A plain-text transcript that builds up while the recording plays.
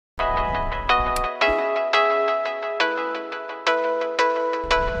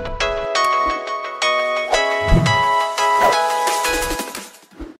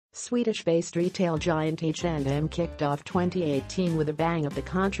Swedish-based retail giant H&M kicked off 2018 with a bang of the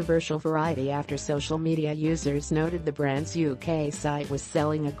controversial variety after social media users noted the brand's UK site was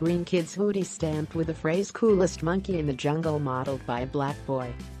selling a green kids hoodie stamped with the phrase "coolest monkey in the jungle" modeled by a black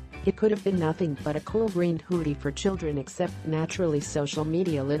boy. It could have been nothing but a cool green hoodie for children, except naturally social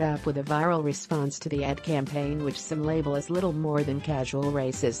media lit up with a viral response to the ad campaign, which some label as little more than casual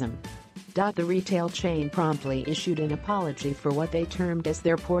racism. The retail chain promptly issued an apology for what they termed as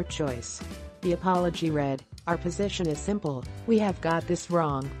their poor choice. The apology read, "Our position is simple, we have got this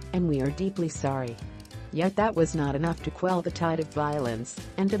wrong, and we are deeply sorry." Yet that was not enough to quell the tide of violence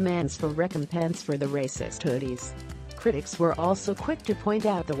and demands for recompense for the racist hoodies. Critics were also quick to point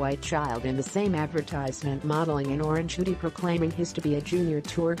out the white child in the same advertisement modeling an orange hoodie, proclaiming his to be a junior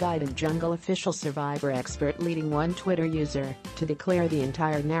tour guide and jungle official survivor expert, leading one Twitter user to declare the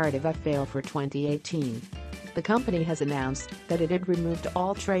entire narrative a fail for 2018. The company has announced that it had removed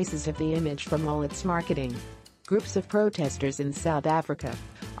all traces of the image from all its marketing. Groups of protesters in South Africa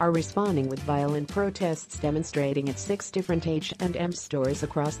are responding with violent protests demonstrating at 6 different H&M stores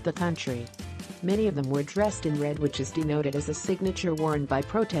across the country. Many of them were dressed in red, which is denoted as a signature worn by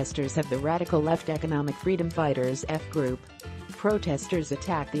protesters of the radical left Economic Freedom Fighters F group. Protesters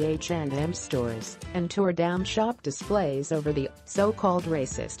attacked the H&M stores and tore down shop displays over the so-called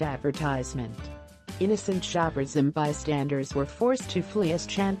racist advertisement. Innocent shoppers and bystanders were forced to flee as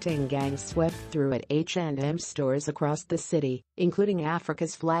chanting gangs swept through at H&M stores across the city, including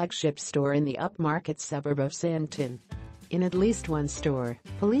Africa's flagship store in the upmarket suburb of Sandton. In at least one store,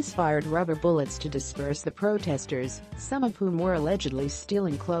 police fired rubber bullets to disperse the protesters, some of whom were allegedly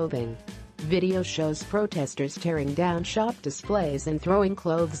stealing clothing. Video shows protesters tearing down shop displays and throwing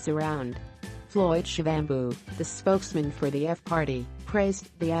clothes around. Floyd Shivambu, the spokesman for the F Party, praised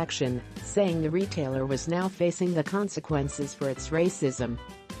the action, saying the retailer was now facing the consequences for its racism.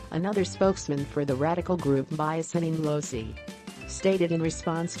 Another spokesman for the radical group, Mbayiseni Ndlozi, stated in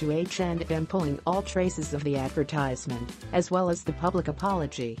response to H&M pulling all traces of the advertisement, as well as the public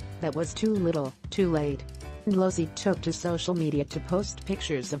apology, that was too little, too late. Ndlozi took to social media to post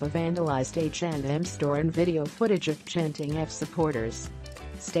pictures of a vandalized H&M store and video footage of chanting F supporters,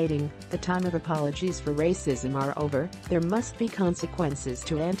 stating, "The time of apologies for racism are over, there must be consequences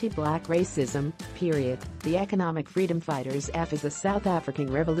to anti-black racism, period." The Economic Freedom Fighters F is a South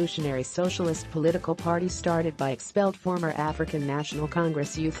African revolutionary socialist political party started by expelled former African National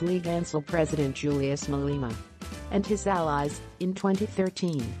Congress Youth League ANCIL president Julius Malema and his allies, in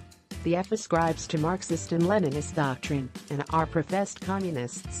 2013. The F ascribes to Marxist and Leninist doctrine and are professed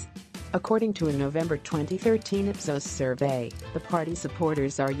communists. According to a November 2013 Ipsos survey, the party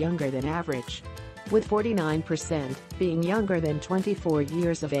supporters are younger than average, with 49% being younger than 24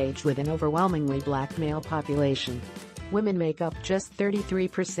 years of age, with an overwhelmingly black male population. Women make up just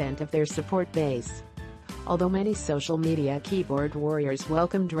 33% of their support base. Although many social media keyboard warriors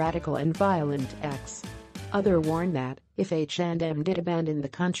welcomed radical and violent acts, others warned that, if H&M did abandon the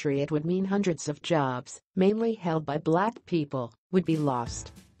country, it would mean hundreds of jobs, mainly held by black people, would be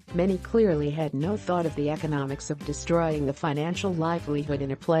lost. Many clearly had no thought of the economics of destroying the financial livelihood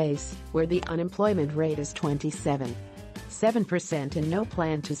in a place where the unemployment rate is 27% and no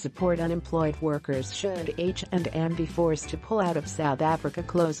plan to support unemployed workers should H&M be forced to pull out of South Africa,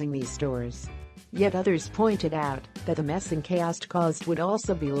 closing these stores. Yet others pointed out that the mess and chaos caused would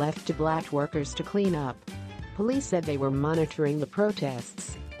also be left to black workers to clean up. Police said they were monitoring the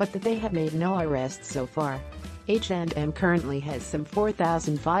protests, but that they had made no arrests so far. H&M currently has some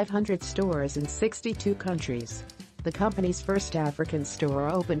 4,500 stores in 62 countries. The company's first African store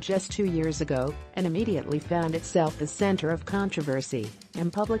opened just 2 years ago and immediately found itself the center of controversy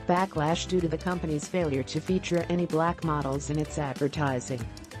and public backlash due to the company's failure to feature any black models in its advertising.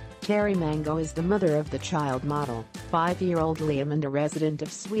 Terry Mango is the mother of the child model, 5-year-old Liam, and a resident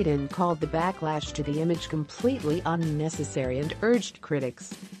of Sweden, called the backlash to the image completely unnecessary and urged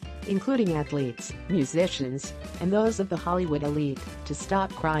critics, including athletes, musicians, and those of the Hollywood elite, to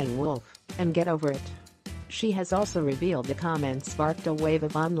stop crying wolf and get over it. She has also revealed the comment sparked a wave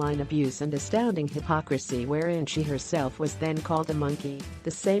of online abuse and astounding hypocrisy, wherein she herself was then called a monkey, the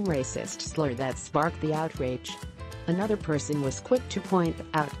same racist slur that sparked the outrage. Another person was quick to point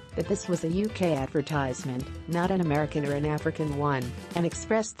out that this was a UK advertisement, not an American or an African one, and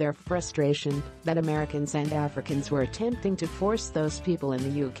expressed their frustration that Americans and Africans were attempting to force those people in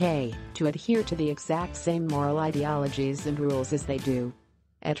the UK to adhere to the exact same moral ideologies and rules as they do.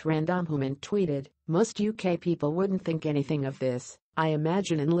 At Random Human tweeted, "Most UK people wouldn't think anything of this. I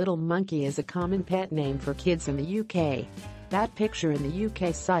imagine an little monkey is a common pet name for kids in the UK. That picture in the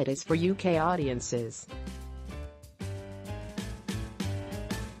UK site is for UK audiences."